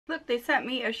Look, they sent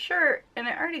me a shirt and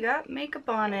I already got makeup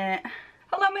on it.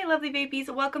 Hello my lovely babies,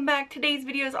 welcome back. Today's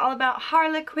video is all about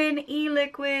Harlequinn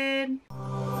eLiquid.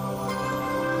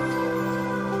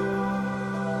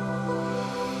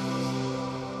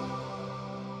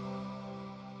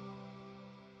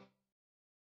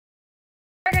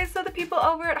 So the people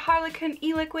over at Harlequinn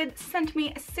eLiquid sent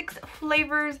me 6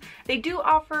 flavors. They do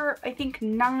offer, I think,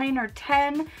 9 or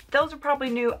 10. Those are probably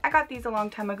new. I got these a long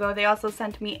time ago. They also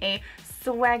sent me a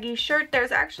swaggy shirt.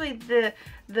 There's actually the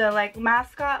like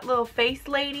mascot little face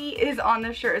lady is on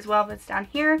the shirt as well, but it's down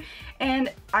here.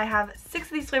 And I have 6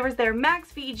 of these flavors. They're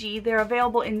max VG. They're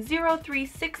available in 0, 3,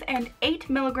 6, and 8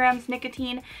 milligrams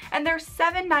nicotine, and they're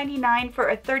 $7.99 for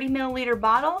a 30 milliliter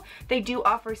bottle. They do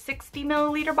offer 60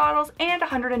 milliliter bottles and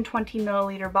 120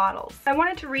 milliliter bottles. I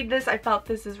wanted to read this. I felt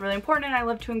this is really important and I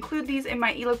love to include these in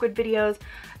my eLiquid videos.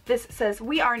 This says,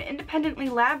 "We are an independently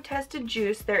lab-tested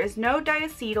juice. There is no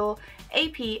diacetyl,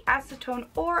 AP, acetone,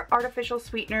 or artificial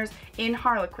sweeteners in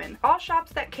Harlequinn. All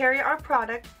shops that carry our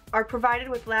product are provided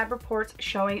with lab reports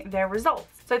showing their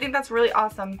results." So I think that's really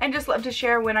awesome, and just love to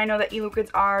share when I know that eLiquids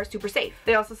are super safe.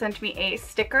 They also sent me a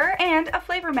sticker and a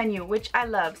flavor menu, which I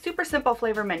love. Super simple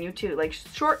flavor menu too, like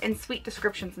short and sweet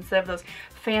descriptions instead of those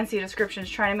fancy descriptions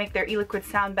trying to make their eLiquids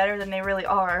sound better than they really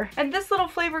are. And this little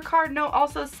flavor card note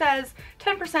also says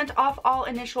 10% off all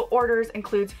initial orders,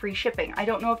 includes free shipping. I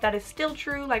don't know if that is still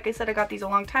true. Like I said, I got these a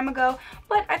long time ago,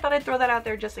 but I thought I'd throw that out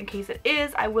there just in case it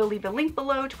is. I will leave a link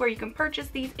below to where you can purchase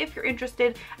these if you're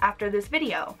interested after this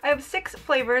video. I have 6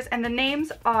 flavors and the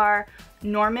names are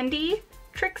Normandy,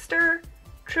 Trickster,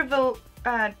 Trivolino,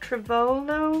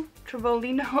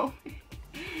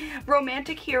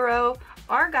 Romantic Hero,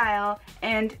 Argyle,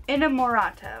 and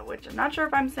Innamorata, which I'm not sure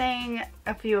if I'm saying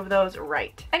a few of those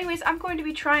right. Anyways, I'm going to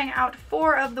be trying out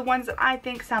 4 of the ones that I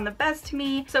think sound the best to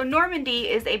me. So Normandy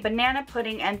is a banana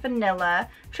pudding and vanilla.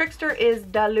 Trickster is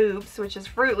Da Loops, which is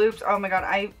Fruit Loops. Oh my god,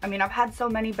 I mean, I've had so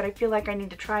many, but I feel like I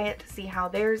need to try it to see how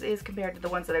theirs is compared to the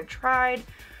ones that I've tried.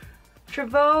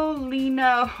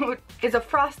 Trivolino is a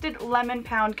frosted lemon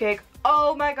pound cake.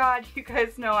 Oh my god, you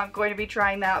guys know I'm going to be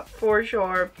trying that for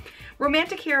sure.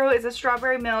 Romantic Hero is a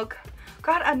strawberry milk.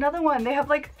 God, another one. They have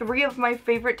like 3 of my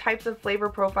favorite types of flavor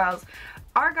profiles.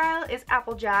 Argyle is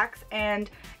Apple Jacks,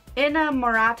 and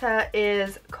Innamorata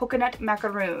is coconut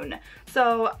macaroon.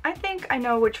 So I think I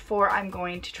know which 4 I'm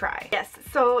going to try. Yes,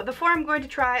 so the 4 I'm going to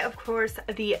try, of course,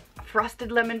 the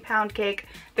frosted lemon pound cake,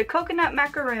 the coconut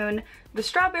macaroon, the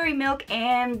strawberry milk,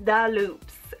 and the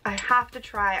loops. I have to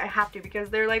try, I have to, because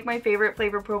they're like my favorite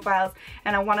flavor profiles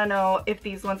and I want to know if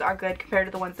these ones are good compared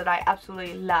to the ones that I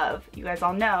absolutely love. You guys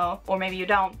all know, or maybe you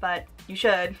don't, but you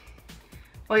should.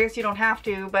 Well, I guess you don't have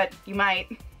to, but you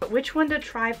might. But which one to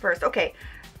try first? Okay.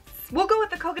 We'll go with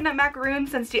the coconut macaroon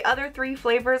since the other 3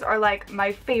 flavors are like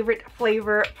my favorite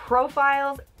flavor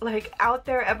profiles like out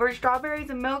there ever. Strawberries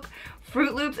and milk,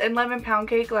 Fruit Loops, and lemon pound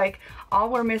cake. Like all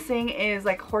we're missing is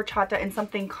like horchata and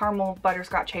something caramel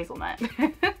butterscotch hazelnut.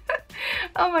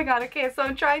 Oh my god, okay, so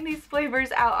I'm trying these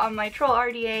flavors out on my Troll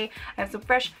RDA. I have some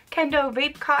fresh Kendo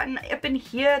vape cotton up in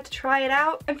here to try it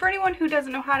out. And for anyone who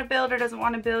doesn't know how to build or doesn't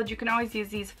want to build, you can always use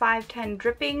these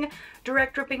 510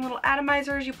 direct dripping little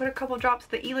atomizers. You put a couple drops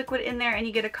of the eLiquid in there and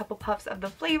you get a couple puffs of the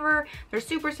flavor. They're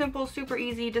super simple, super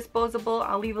easy, disposable.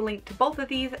 I'll leave a link to both of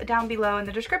these down below in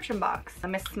the description box.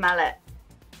 Let me smell it.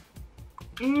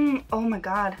 Oh my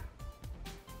god.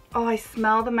 Oh, I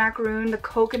smell the macaroon, the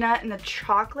coconut, and the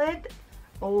chocolate.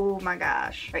 Oh my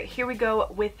gosh. Right, here we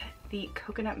go with the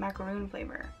coconut macaroon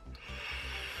flavor.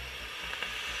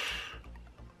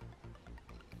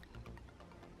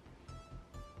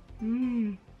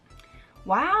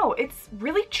 Wow, it's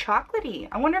really chocolatey.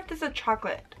 I wonder if this is a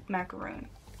chocolate macaroon.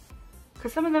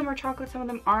 Because some of them are chocolate, some of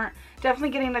them aren't. Definitely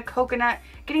getting the coconut,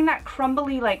 getting that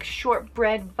crumbly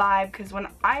shortbread vibe, because when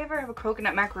I ever have a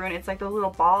coconut macaroon, it's like those little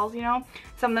balls, you know?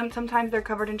 Sometimes they're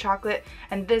covered in chocolate,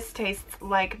 and this tastes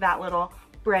like that little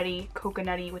bready,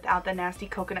 coconutty without the nasty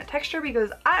coconut texture,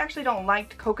 because I actually don't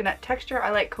like coconut texture, I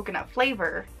like coconut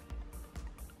flavor.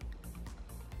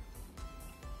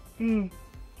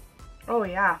 Oh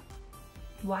yeah.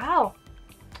 Wow.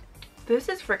 This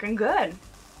is freaking good.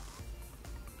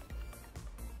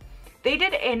 They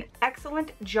did an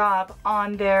excellent job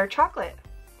on their chocolate.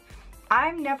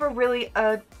 I'm never really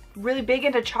big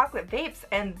into chocolate vapes,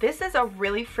 and this is a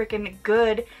really freaking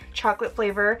good chocolate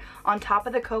flavor on top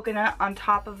of the coconut, on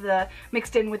top of the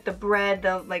mixed in with the bread,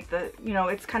 you know,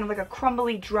 it's kind of like a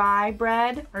crumbly dry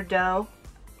bread or dough.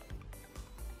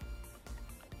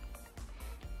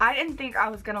 I didn't think I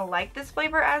was gonna like this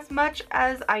flavor as much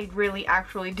as I really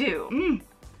actually do.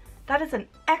 That is an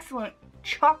excellent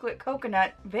chocolate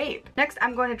coconut vape. Next,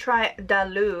 I'm going to try the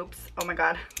Loops. Oh my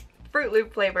god. Fruit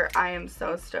Loop flavor. I am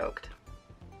so stoked.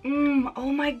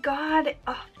 Oh my god.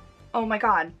 Oh my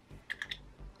god.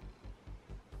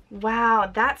 Wow,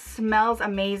 that smells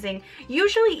amazing.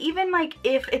 Usually, even like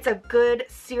if it's a good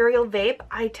cereal vape,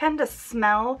 I tend to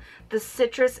smell the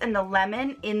citrus and the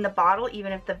lemon in the bottle,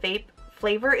 even if the vape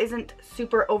flavor isn't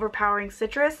super overpowering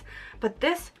citrus. But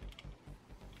this,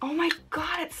 oh my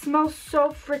god, it smells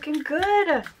so freaking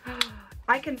good.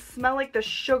 I can smell like the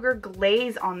sugar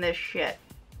glaze on this shit.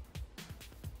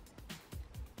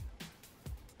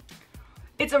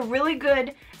 It's a really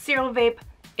good cereal vape.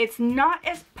 It's not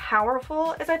as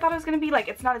powerful as I thought it was gonna be. Like,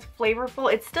 it's not as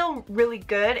flavorful. It's still really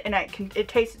good, and it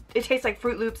tastes like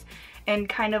Fruit Loops and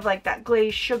kind of like that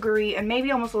glazed, sugary, and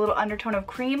maybe almost a little undertone of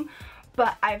cream.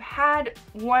 But I've had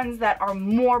ones that are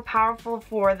more powerful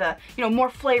for the, you know, more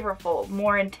flavorful,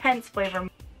 more intense flavor.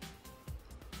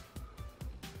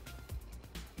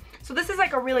 So this is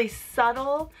like a really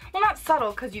subtle, well, not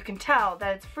subtle because you can tell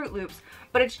that it's Fruit Loops,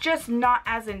 but it's just not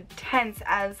as intense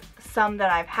as some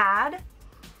that I've had.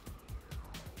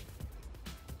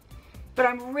 But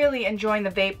I'm really enjoying the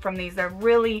vape from these. They're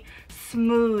really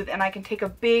smooth, and I can take a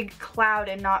big cloud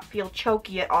and not feel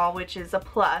choky at all, which is a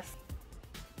plus.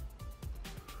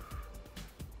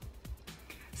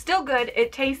 Still good.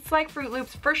 It tastes like Fruit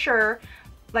Loops for sure.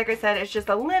 Like I said, it's just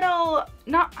a little,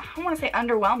 not, I don't want to say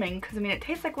underwhelming, because I mean, it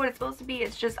tastes like what it's supposed to be.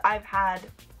 It's just I've had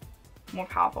more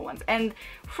powerful ones. And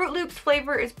Fruit Loops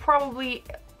flavor is probably,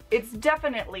 it's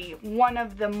definitely one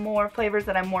of the more flavors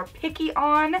that I'm more picky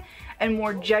on and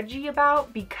more judgy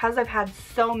about, because I've had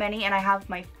so many and I have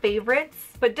my favorites.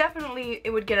 But definitely it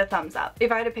would get a thumbs up.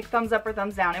 If I had to pick thumbs up or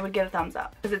thumbs down, it would get a thumbs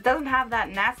up. Because it doesn't have that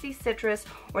nasty citrus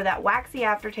or that waxy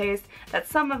aftertaste that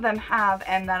some of them have,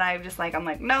 and that I'm just like, I'm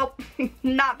like, nope,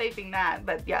 not vaping that.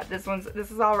 But yeah, this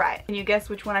is alright. And you guess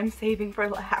which one I'm saving for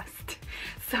last.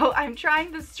 So I'm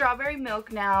trying the strawberry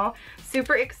milk now.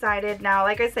 Super excited. Now,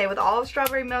 like I say, with all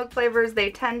strawberry milk flavors,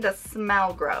 they tend to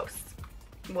smell gross.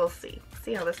 We'll see.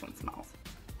 See how this one smells.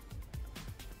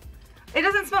 It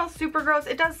doesn't smell super gross.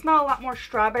 It does smell a lot more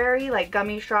strawberry, like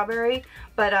gummy strawberry,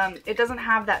 but it doesn't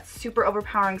have that super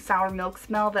overpowering sour milk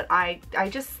smell that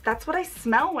that's what I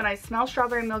smell when I smell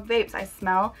strawberry milk vapes. I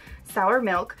smell sour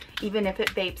milk, even if it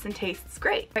vapes and tastes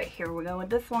great. All right, here we go with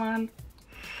this one.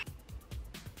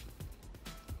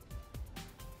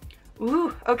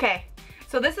 Ooh, okay.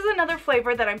 So this is another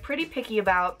flavor that I'm pretty picky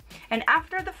about, and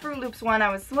after the Fruit Loops one, I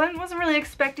wasn't really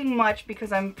expecting much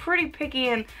because I'm pretty picky,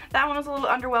 and that one was a little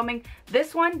underwhelming.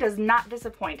 This one does not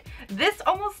disappoint. This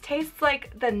almost tastes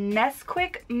like the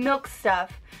Nesquik milk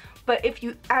stuff, but if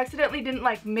you accidentally didn't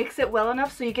like mix it well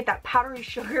enough so you get that powdery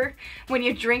sugar when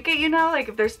you drink it, you know, like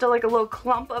if there's still like a little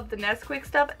clump of the Nesquik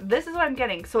stuff, this is what I'm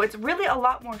getting. So it's really a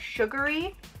lot more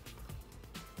sugary,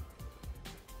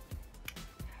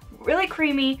 really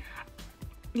creamy.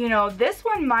 You know, this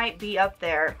one might be up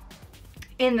there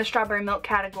in the strawberry milk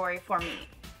category for me.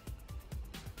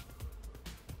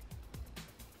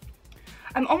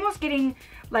 I'm almost getting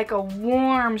like a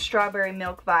warm strawberry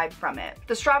milk vibe from it.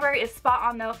 The strawberry is spot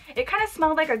on though. It kind of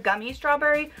smelled like a gummy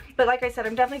strawberry, but like I said,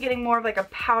 I'm definitely getting more of like a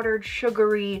powdered,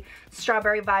 sugary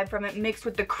strawberry vibe from it mixed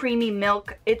with the creamy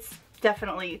milk. It's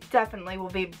definitely will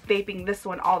be vaping this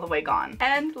one all the way gone.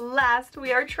 And last,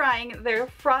 we are trying their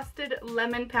frosted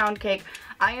lemon pound cake.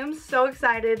 I am so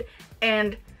excited,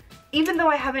 and even though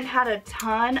I haven't had a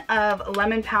ton of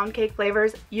lemon pound cake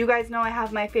flavors, you guys know I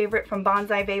have my favorite from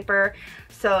Bonsai Vapor,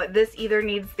 so this is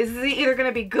either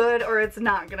gonna be good or it's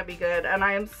not gonna be good, and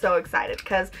I am so excited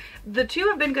because the two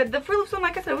have been good. The Fruit Loops one,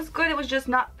 like I said, was good. It was just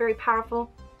not very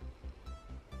powerful.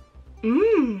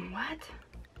 What?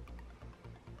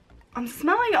 I'm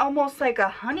smelling almost like a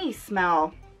honey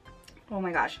smell. Oh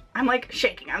my gosh. I'm like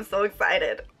shaking. I'm so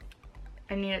excited.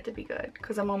 I need it to be good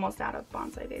because I'm almost out of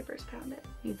Bonsai Vapors Pound It.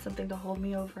 Need something to hold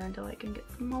me over until I can get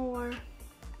some more.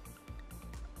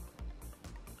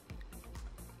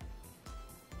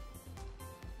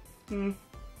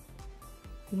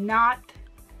 Not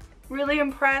really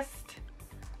impressed.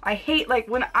 I hate, like,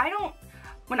 when I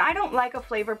don't like a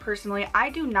flavor personally, I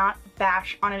do not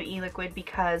bash on an eLiquid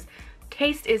because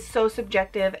taste is so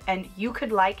subjective and you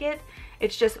could like it.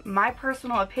 It's just my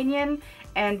personal opinion,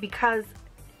 and because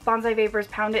Bonsai Vapors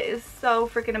Pound It is so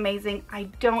freaking amazing, I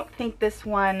don't think this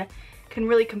one can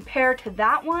really compare to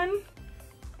that one.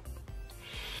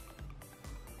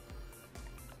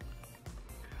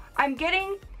 I'm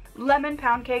getting lemon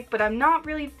pound cake, but I'm not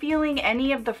really feeling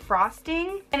any of the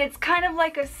frosting, and it's kind of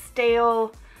like a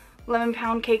stale lemon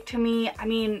pound cake to me. I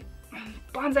mean,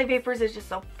 Bonsai Vapors is just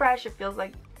so fresh. It feels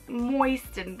like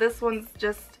moist, and this one's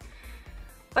just,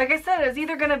 Like I said, it's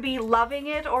either gonna be loving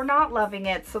it or not loving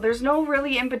it, so there's no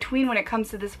really in between when it comes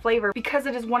to this flavor because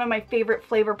it is one of my favorite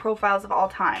flavor profiles of all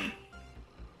time.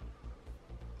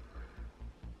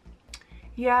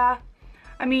 Yeah,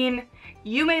 I mean,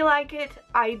 you may like it.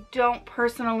 I don't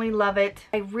personally love it.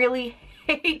 I really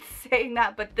hate saying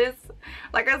that, but this,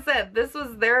 like I said,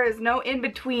 there is no in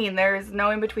between. There is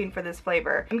no in between for this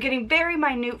flavor. I'm getting very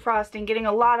minute frosting, getting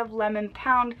a lot of lemon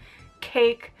pound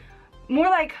cake, more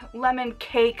like lemon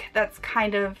cake that's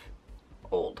kind of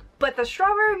old. But the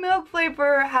strawberry milk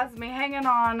flavor has me hanging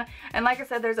on, and like I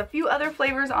said, there's a few other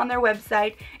flavors on their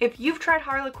website. If you've tried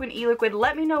Harlequinn eLiquid,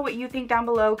 let me know what you think down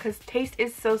below, because taste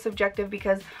is so subjective,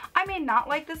 because I may not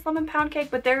like this lemon pound cake,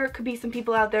 but there could be some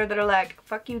people out there that are like,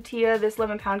 fuck you Tia, this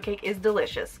lemon pound cake is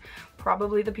delicious.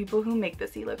 Probably the people who make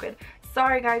this eLiquid.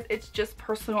 Sorry guys, it's just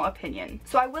personal opinion.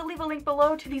 So I will leave a link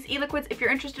below to these eLiquids if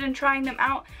you're interested in trying them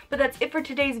out, but that's it for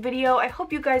today's video. I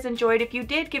hope you guys enjoyed. If you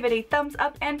did, give it a thumbs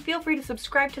up and feel free to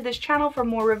subscribe to this channel for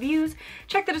more reviews.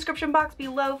 Check the description box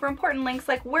below for important links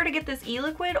like where to get this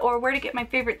eLiquid or where to get my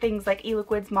favorite things like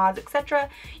eLiquids, mods, etc.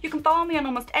 You can follow me on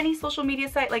almost any social media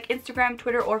site like Instagram,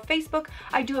 Twitter, or Facebook.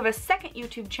 I do have a second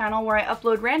YouTube channel where I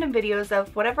upload random videos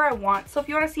of whatever I want, so if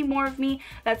you want to see more of me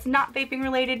that's not vaping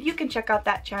related, you can check out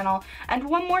that channel. And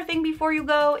one more thing before you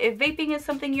go, if vaping is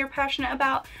something you're passionate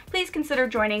about, please consider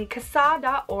joining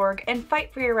CASA.org and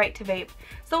fight for your right to vape.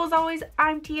 So as always,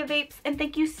 I'm TiaVapes, and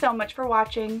thank you so much for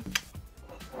watching.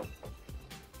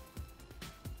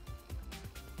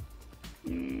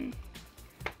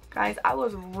 Guys, I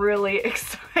was really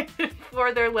excited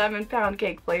for their lemon pound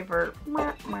cake flavor.